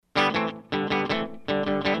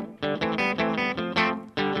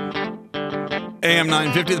AM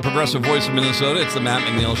 950, the progressive voice of Minnesota. It's the Matt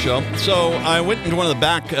McNeil Show. So I went into one of the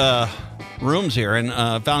back rooms here and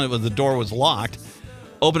found the door was locked.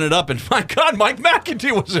 Open it up, and my God, Mike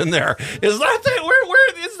McIntee was in there. Is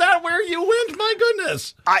that where you went? My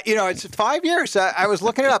goodness. It's 5 years. I was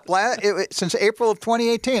looking it up since April of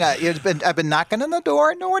 2018. I've been knocking on the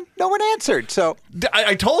door. No one answered. So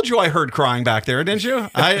I told you I heard crying back there, didn't you?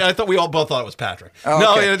 I thought we both thought it was Patrick.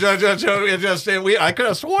 Oh, okay. No, I could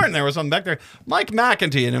have sworn there was something back there. Mike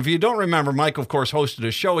McIntee, and if you don't remember, Mike, of course, hosted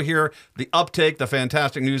a show here, The Uptake, the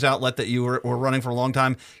fantastic news outlet that you were running for a long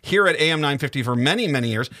time here at AM 950 for many,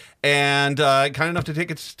 many years, and kind enough to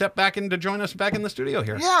take a step back and to join us back in the studio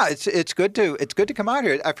here. Yeah, it's good to come out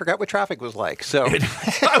here. I forgot what traffic was like. So you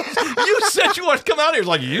said you want to come out here. It's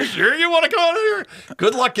like, you sure you want to come out here?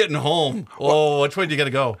 Good luck getting home. Oh, which way do you got to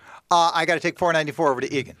go? I got to take 494 over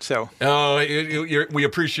to Egan. So we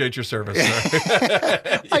appreciate your service,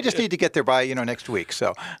 sir. I just need to get there by next week.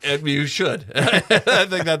 So you should. I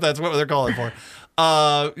think that's what they're calling for.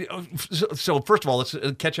 So first of all, let's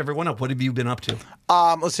catch everyone up. What have you been up to?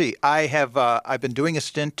 Let's see. I've been doing a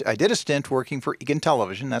stint. I did a stint working for Egan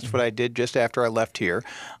Television. That's what I did just after I left here.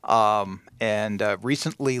 And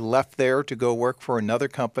recently left there to go work for another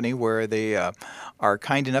company where they are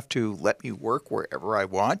kind enough to let me work wherever I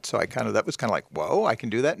want. So that was kind of like, whoa, I can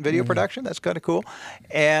do that in video production. That's kind of cool.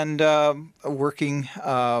 And working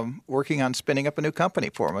on spinning up a new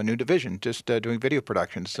company for them, a new division, just doing video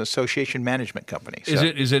production. It's an association management company. So.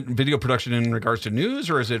 Is it video production in regards to news,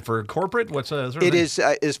 or is it for corporate? It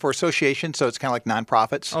is for association, so it's kind of like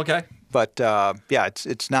nonprofits. Okay. But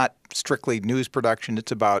it's not strictly news production.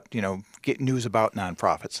 It's about get news about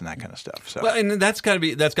nonprofits and that kind of stuff. So well, and that's got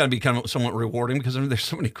to be kind of somewhat rewarding because there's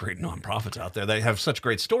so many great nonprofits out there. They have such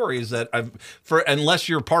great stories that unless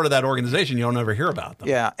you're part of that organization, you don't ever hear about them.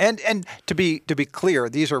 Yeah, and to be clear,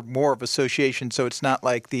 these are more of associations. So it's not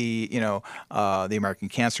like the American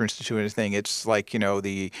Cancer Institute or anything. It's like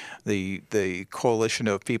the coalition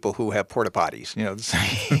of people who have porta potties.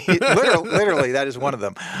 Literally that is one of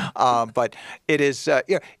them. But it is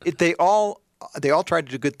they all try to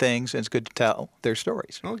do good things, and it's good to tell their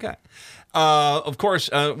stories. Okay. Of course,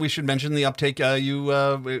 we should mention the Uptake. You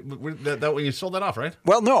sold that off, right?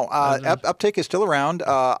 Well, no. Uptake is still around.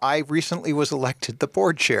 I recently was elected the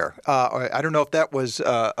board chair. I don't know if that was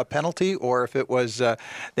a penalty or if it was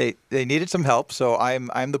they needed some help. So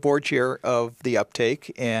I'm the board chair of the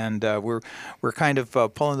Uptake, and we're kind of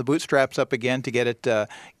pulling the bootstraps up again to get it.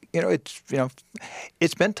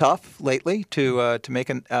 It's been tough lately to make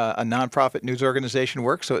a nonprofit news organization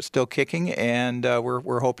work, so it's still kicking, and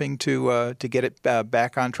we're hoping to get it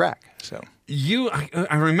back on track. So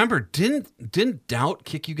I remember didn't Doubt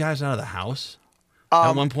kick you guys out of the house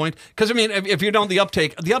at one point? Because if you don't, the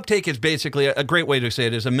Uptake is basically a great way to say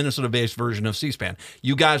it is a Minnesota-based version of C-SPAN.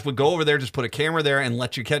 You guys would go over there, just put a camera there, and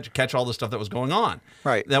let you catch all the stuff that was going on.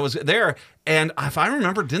 Right. That was there. And if I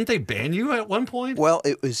remember, didn't they ban you at one point? Well,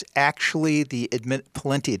 it was actually the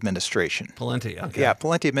Palenti administration. Palenti, okay. Yeah,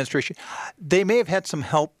 Palenti administration. They may have had some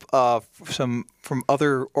help from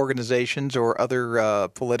other organizations or other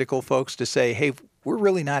political folks to say, hey, we're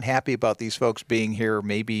really not happy about these folks being here,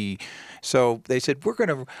 maybe. So they said,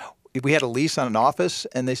 we had a lease on an office,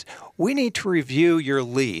 and they said, we need to review your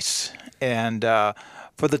lease. And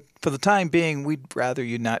for the time being, we'd rather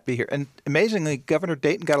you not be here. And amazingly, Governor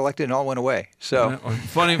Dayton got elected and all went away. So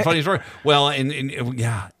funny story. Well,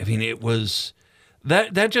 it was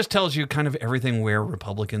that just tells you kind of everything where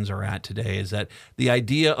Republicans are at today. Is that the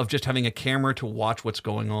idea of just having a camera to watch what's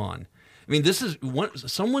going on? I mean, this is what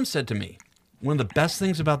someone said to me. One of the best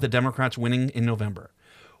things about the Democrats winning in November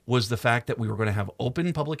was the fact that we were going to have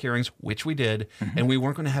open public hearings, which we did, and we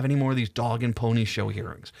weren't going to have any more of these dog and pony show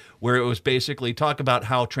hearings, where it was basically talk about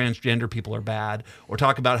how transgender people are bad, or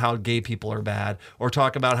talk about how gay people are bad, or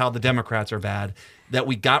talk about how the Democrats are bad, that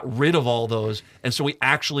we got rid of all those, and so we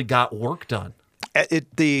actually got work done.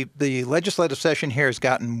 The legislative session here has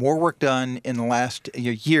gotten more work done in the last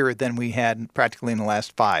year than we had practically in the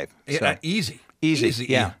last 5. So. Yeah, easy,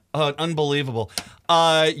 yeah. Unbelievable.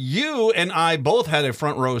 You and I both had a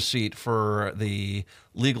front row seat for the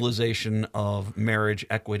legalization of marriage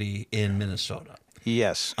equity in Minnesota.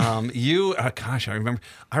 Yes. I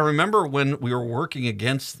remember when we were working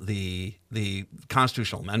against the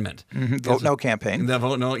constitutional amendment. Mm-hmm. Vote No campaign. The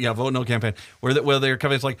Vote No campaign. Where they're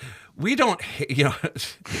coming, it's like, we don't,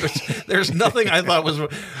 there's nothing I thought was,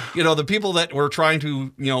 the people that were trying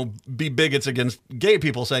to, be bigots against gay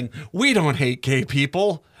people saying, we don't hate gay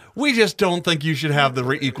people. We just don't think you should have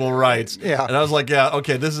the equal rights. Yeah. And I was like, yeah,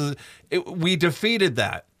 okay, we defeated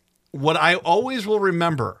that. What I always will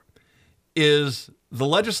remember is the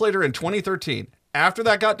legislator in 2013, after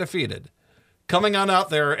that got defeated, coming on out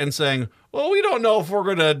there and saying, well, we don't know if we're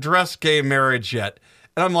going to address gay marriage yet.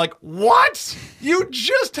 And I'm like, what? You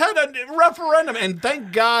just had a referendum. And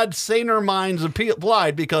thank God saner minds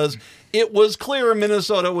applied, because it was clear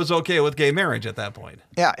Minnesota was okay with gay marriage at that point.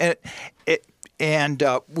 Yeah, and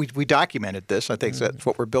we documented this. I think that's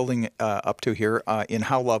what we're building up to here in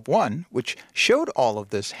How Love Won, which showed all of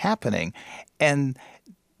this happening. And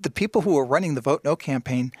the people who were running the Vote No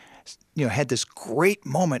campaign, had this great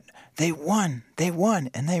moment. They won,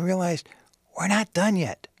 and they realized, we're not done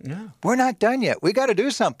yet. Yeah. We're not done yet. We got to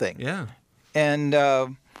do something. Yeah. And what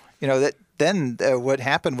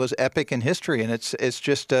happened was epic in history, and it's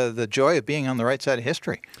just the joy of being on the right side of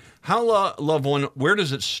history. How Love Won, where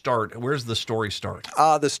does it start? Where's the story start?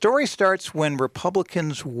 The story starts when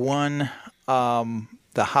Republicans won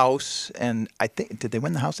the House, and I think, did they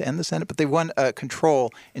win the House and the Senate? But they won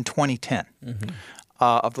control in 2010.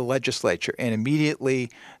 Of the legislature, and immediately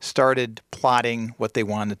started plotting what they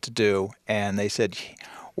wanted to do. And they said,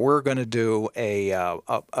 we're going to do a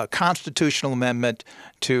constitutional amendment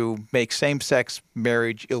to make same-sex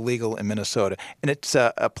marriage illegal in Minnesota. And it's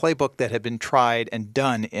a playbook that had been tried and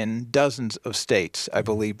done in dozens of states, I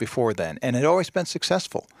believe, before then. And it had always been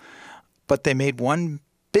successful. But they made one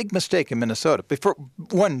big mistake in Minnesota.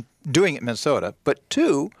 One, doing it in Minnesota, but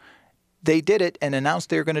two, they did it and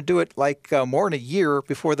announced they were going to do it more than a year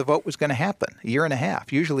before the vote was going to happen, a year and a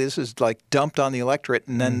half. Usually this is dumped on the electorate,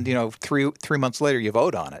 and then 3 months later you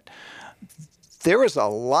vote on it. There was a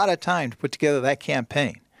lot of time to put together that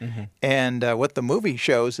campaign. And what the movie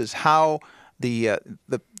shows is how the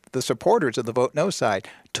supporters of the Vote No side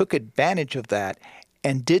took advantage of that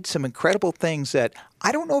and did some incredible things that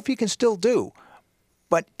I don't know if you can still do,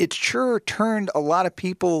 but it sure turned a lot of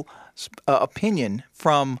people's opinion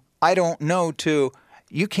from I don't know to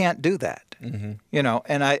you can't do that.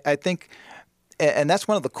 And I think, and that's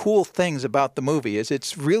one of the cool things about the movie is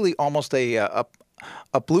it's really almost a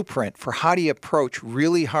blueprint for how do you approach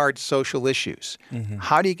really hard social issues.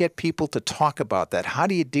 How do you get people to talk about that? How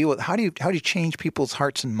do you deal with how do you change people's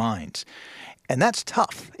hearts and minds? And that's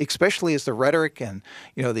tough, especially as the rhetoric and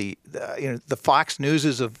the Fox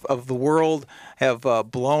Newses of the world have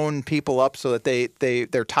blown people up so that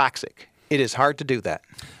they're toxic. It is hard to do that.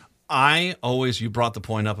 You brought the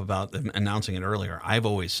point up about them announcing it earlier. I've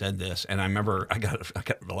always said this, and I remember I got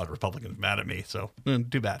a lot of Republicans mad at me, so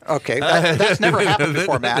too bad. Okay, that's never happened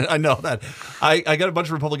before, Matt. I know that. I got a bunch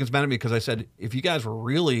of Republicans mad at me because I said, if you guys were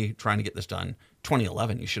really trying to get this done,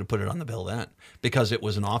 2011, you should have put it on the bill then, because it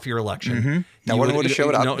was an off-year election. No one would have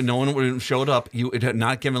showed up. No one would have showed up. It had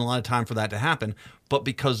not given a lot of time for that to happen, but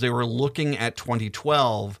because they were looking at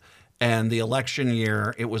 2012 and the election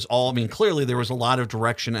year, it was all, clearly there was a lot of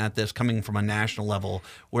direction at this coming from a national level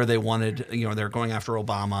where they wanted, they're going after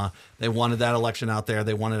Obama. They wanted that election out there.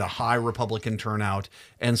 They wanted a high Republican turnout.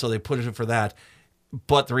 And so they put it for that.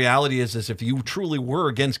 But the reality is if you truly were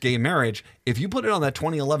against gay marriage, if you put it on that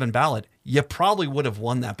 2011 ballot, you probably would have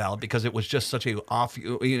won that ballot because it was just such a off,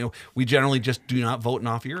 we generally just do not vote in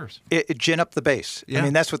off years. It gin up the base. Yeah.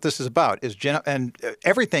 That's what this is about, is gin up, and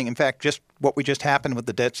everything, in fact, just what we just happened with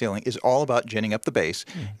the debt ceiling is all about ginning up the base,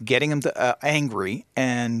 getting them angry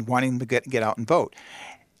and wanting them to get out and vote.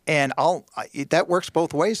 And that works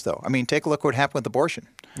both ways, though. Take a look what happened with abortion.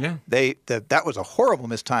 Yeah. That was a horrible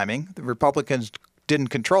mistiming. The Republicans didn't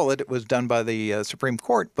control it. It was done by the Supreme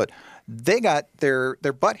Court, but they got their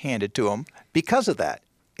butt handed to them because of that.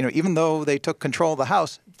 Even though they took control of the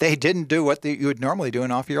House, they didn't do what you would normally do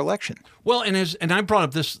in off-year election. Well, and I brought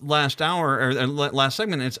up this last hour or last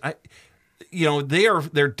segment.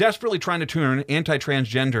 They're desperately trying to turn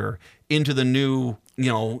anti-transgender into the new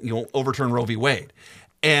overturn Roe v. Wade.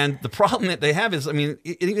 And the problem that they have is,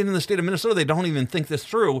 even in the state of Minnesota, they don't even think this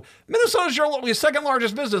through. Minnesota's your second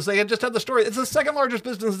largest business. They had just had the story. It's the second largest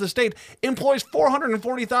business in the state. Employs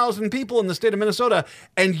 440,000 people in the state of Minnesota,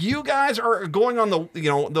 and you guys are going on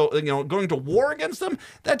going to war against them.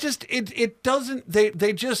 That just it doesn't.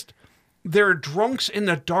 They're drunks in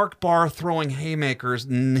the dark bar throwing haymakers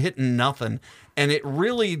and hitting nothing. And it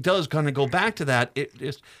really does kind of go back to that.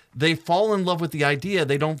 They fall in love with the idea.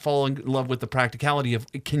 They don't fall in love with the practicality of,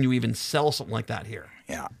 can you even sell something like that here?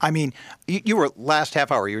 Yeah. You were last half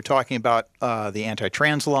hour, you were talking about the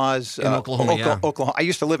anti-trans laws. In Oklahoma, Oklahoma. I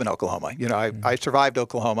used to live in Oklahoma. I survived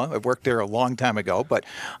Oklahoma. I worked there a long time ago. But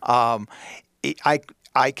I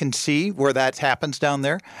can see where that happens down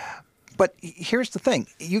there. But here's the thing.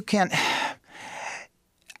 You can't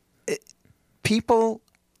 – people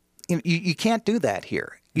 – you can't do that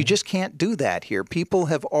here. You just can't do that here. People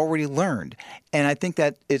have already learned. And I think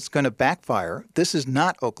that it's going to backfire. This is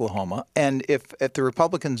not Oklahoma. And if the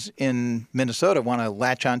Republicans in Minnesota want to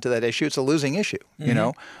latch onto that issue, it's a losing issue, you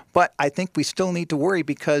know. But I think we still need to worry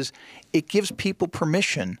because it gives people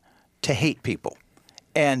permission to hate people.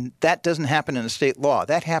 And that doesn't happen in a state law.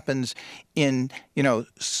 That happens in,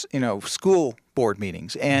 school board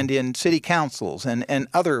meetings and in city councils and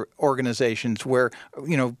other organizations where,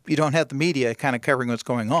 you don't have the media kind of covering what's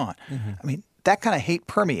going on. I mean, that kind of hate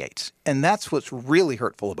permeates. And that's what's really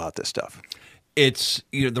hurtful about this stuff. It's,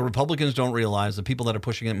 the Republicans don't realize the people that are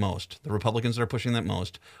pushing it most, the Republicans that are pushing that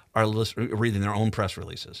most are reading their own press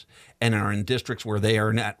releases and are in districts where they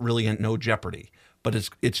are not really in no jeopardy. But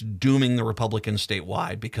it's dooming the Republicans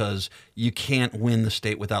statewide because you can't win the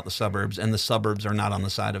state without the suburbs, and the suburbs are not on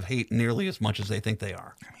the side of hate nearly as much as they think they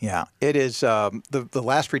are. Yeah, it is. The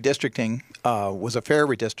last redistricting was a fair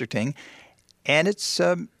redistricting, and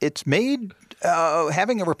it's made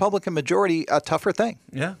having a Republican majority a tougher thing.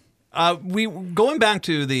 Yeah. Going back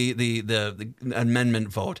to the amendment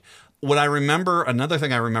vote, another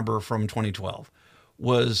thing I remember from 2012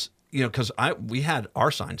 was, because we had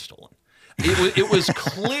our sign stolen. It was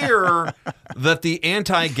clear that the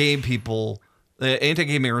anti-gay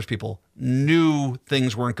marriage people knew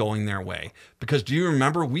things weren't going their way. Because do you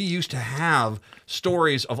remember we used to have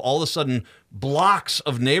stories of all of a sudden blocks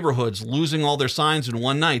of neighborhoods losing all their signs in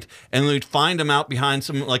one night, and we'd find them out behind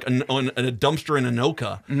some like a dumpster in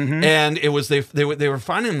Anoka, and it was they were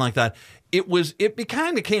finding them like that. It kind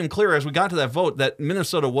of became clear as we got to that vote that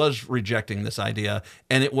Minnesota was rejecting this idea,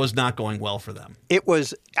 and it was not going well for them. It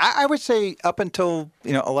was, I would say, up until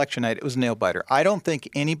election night, it was a nail biter. I don't think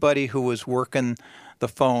anybody who was working the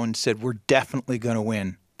phone said we're definitely going to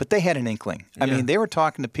win, but they had an inkling. I mean, they were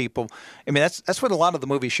talking to people. I mean, that's what a lot of the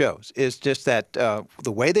movie shows is just that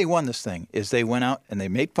the way they won this thing is they went out and they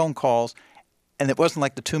made phone calls. And it wasn't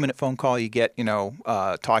like the 2-minute phone call you get,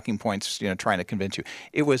 talking points, trying to convince you.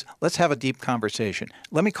 It was, let's have a deep conversation.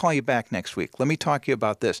 Let me call you back next week. Let me talk to you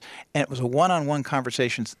about this. And it was a one-on-one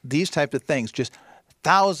conversations. These types of things, just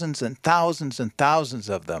thousands and thousands and thousands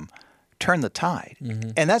of them turn the tide.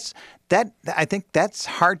 And I think that's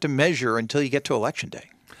hard to measure until you get to Election Day.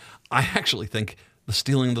 I actually think the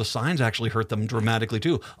stealing of the signs actually hurt them dramatically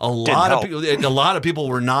too. A lot of people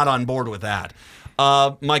were not on board with that.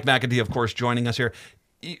 Mike McIntee, of course, joining us here.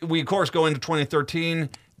 We, of course, go into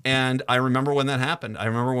 2013, and I remember when that happened. I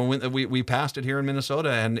remember when we passed it here in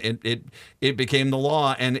Minnesota, and it became the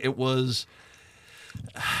law, and I was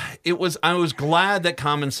glad that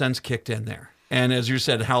common sense kicked in there. And as you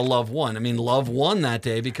said, how love won. I mean, love won that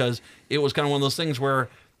day because it was kind of one of those things where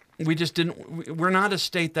we're not a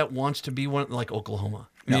state that wants to be one like Oklahoma.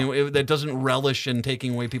 No. I mean, that doesn't relish in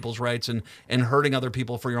taking away people's rights and hurting other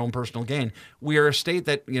people for your own personal gain. We are a state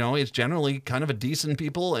that, is generally kind of a decent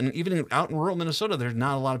people. And even out in rural Minnesota, there's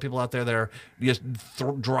not a lot of people out there that are just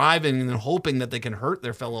driving and hoping that they can hurt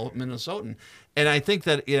their fellow Minnesotan. And I think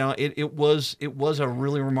that, it was a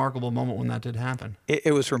really remarkable moment when that did happen.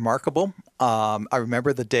 It was remarkable. I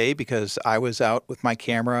remember the day because I was out with my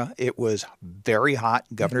camera. It was very hot.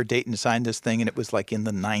 Governor Dayton signed this thing, and it was like in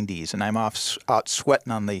the 90s. And I'm out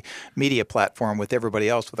sweating on the media platform with everybody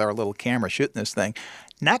else with our little camera shooting this thing.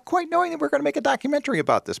 Not quite knowing that we're going to make a documentary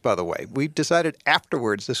about this, by the way. We decided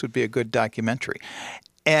afterwards this would be a good documentary.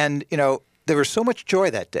 And, there was so much joy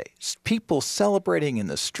that day. People celebrating in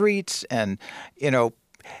the streets and,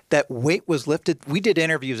 that weight was lifted. We did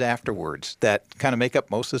interviews afterwards that kind of make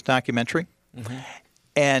up most of this documentary.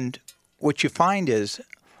 And what you find is,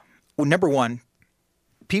 well, number one,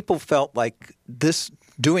 people felt like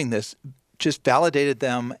doing this just validated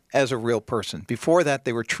them as a real person. Before that,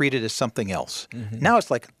 they were treated as something else. Now it's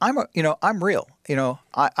like, I'm real.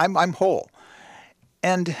 I'm whole.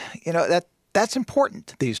 And, that's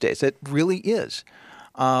important these days. It really is.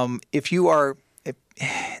 If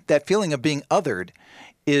that feeling of being othered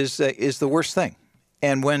is the worst thing.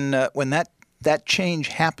 And when that change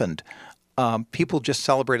happened, people just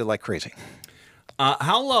celebrated like crazy.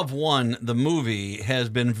 How Love Won, the movie, has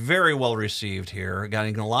been very well received here,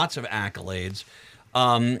 getting lots of accolades.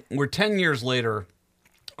 We're 10 years later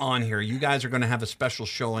on here. You guys are going to have a special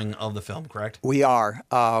showing of the film, correct? We are.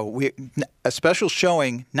 A special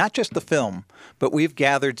showing, not just the film, but we've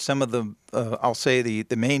gathered some of the, I'll say,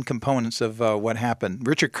 the main components of what happened.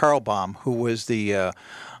 Richard Karlbaum, who was the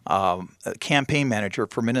campaign manager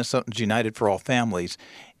for Minnesotans United for All Families,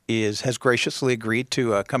 has graciously agreed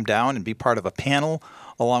to come down and be part of a panel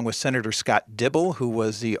along with Senator Scott Dibble, who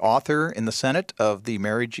was the author in the Senate of the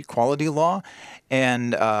marriage equality law,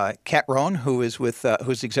 and Kat Rohn, who is who's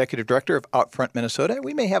the executive director of Outfront Minnesota.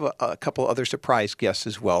 We may have a couple other surprise guests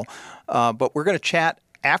as well, but we're going to chat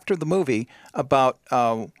after the movie about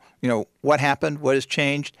what happened, what has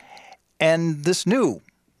changed, and this new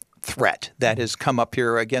threat that has come up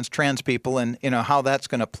here against trans people, and how that's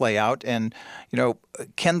going to play out, and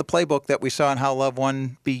can the playbook that we saw in How Love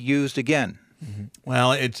Won be used again? Mm-hmm.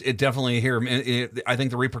 Well, it definitely here. I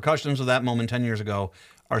think the repercussions of that moment 10 years ago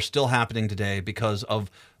are still happening today because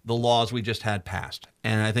of the laws we just had passed,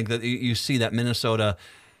 and I think that you see that Minnesota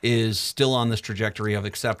is still on this trajectory of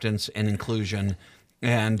acceptance and inclusion,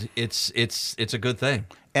 and it's a good thing.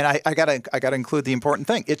 And I gotta include the important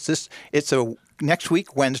thing. It's a next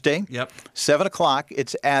week, Wednesday, 7 o'clock.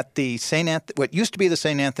 It's at the what used to be the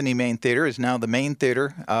St. Anthony Main Theater is now the Main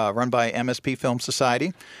Theater, run by MSP Film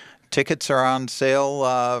Society. Tickets are on sale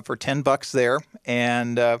for $10 there,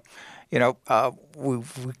 and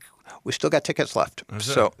we still got tickets left,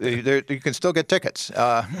 so you can still get tickets.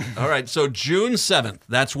 All right, so June 7th,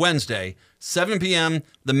 that's Wednesday, 7 p.m.,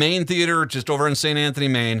 the Main Theater, just over in St. Anthony,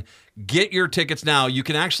 Maine. Get your tickets now. You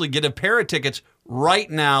can actually get a pair of tickets right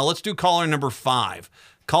now. Let's do caller number 5.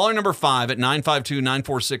 Caller number 5 at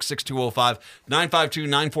 952-946-6205,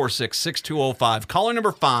 952-946-6205. Caller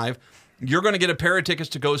number 5, you're going to get a pair of tickets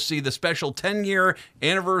to go see the special 10-year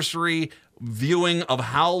anniversary viewing of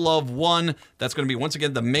How Love Won. That's going to be, once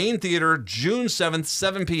again, the Main Theater, June 7th,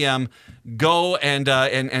 7 p.m. Go and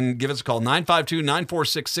give us a call,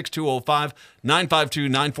 952-946-6205,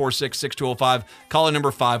 952-946-6205. Caller number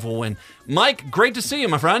 5 will win. Mike, great to see you,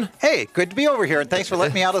 my friend. Hey, good to be over here, and thanks for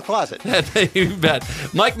letting me out of the closet. You bet.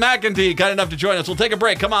 Mike McIntee, kind enough to join us. We'll take a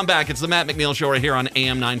break. Come on back. It's the Matt McNeil Show right here on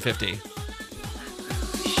AM 950.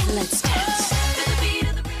 Let's dance.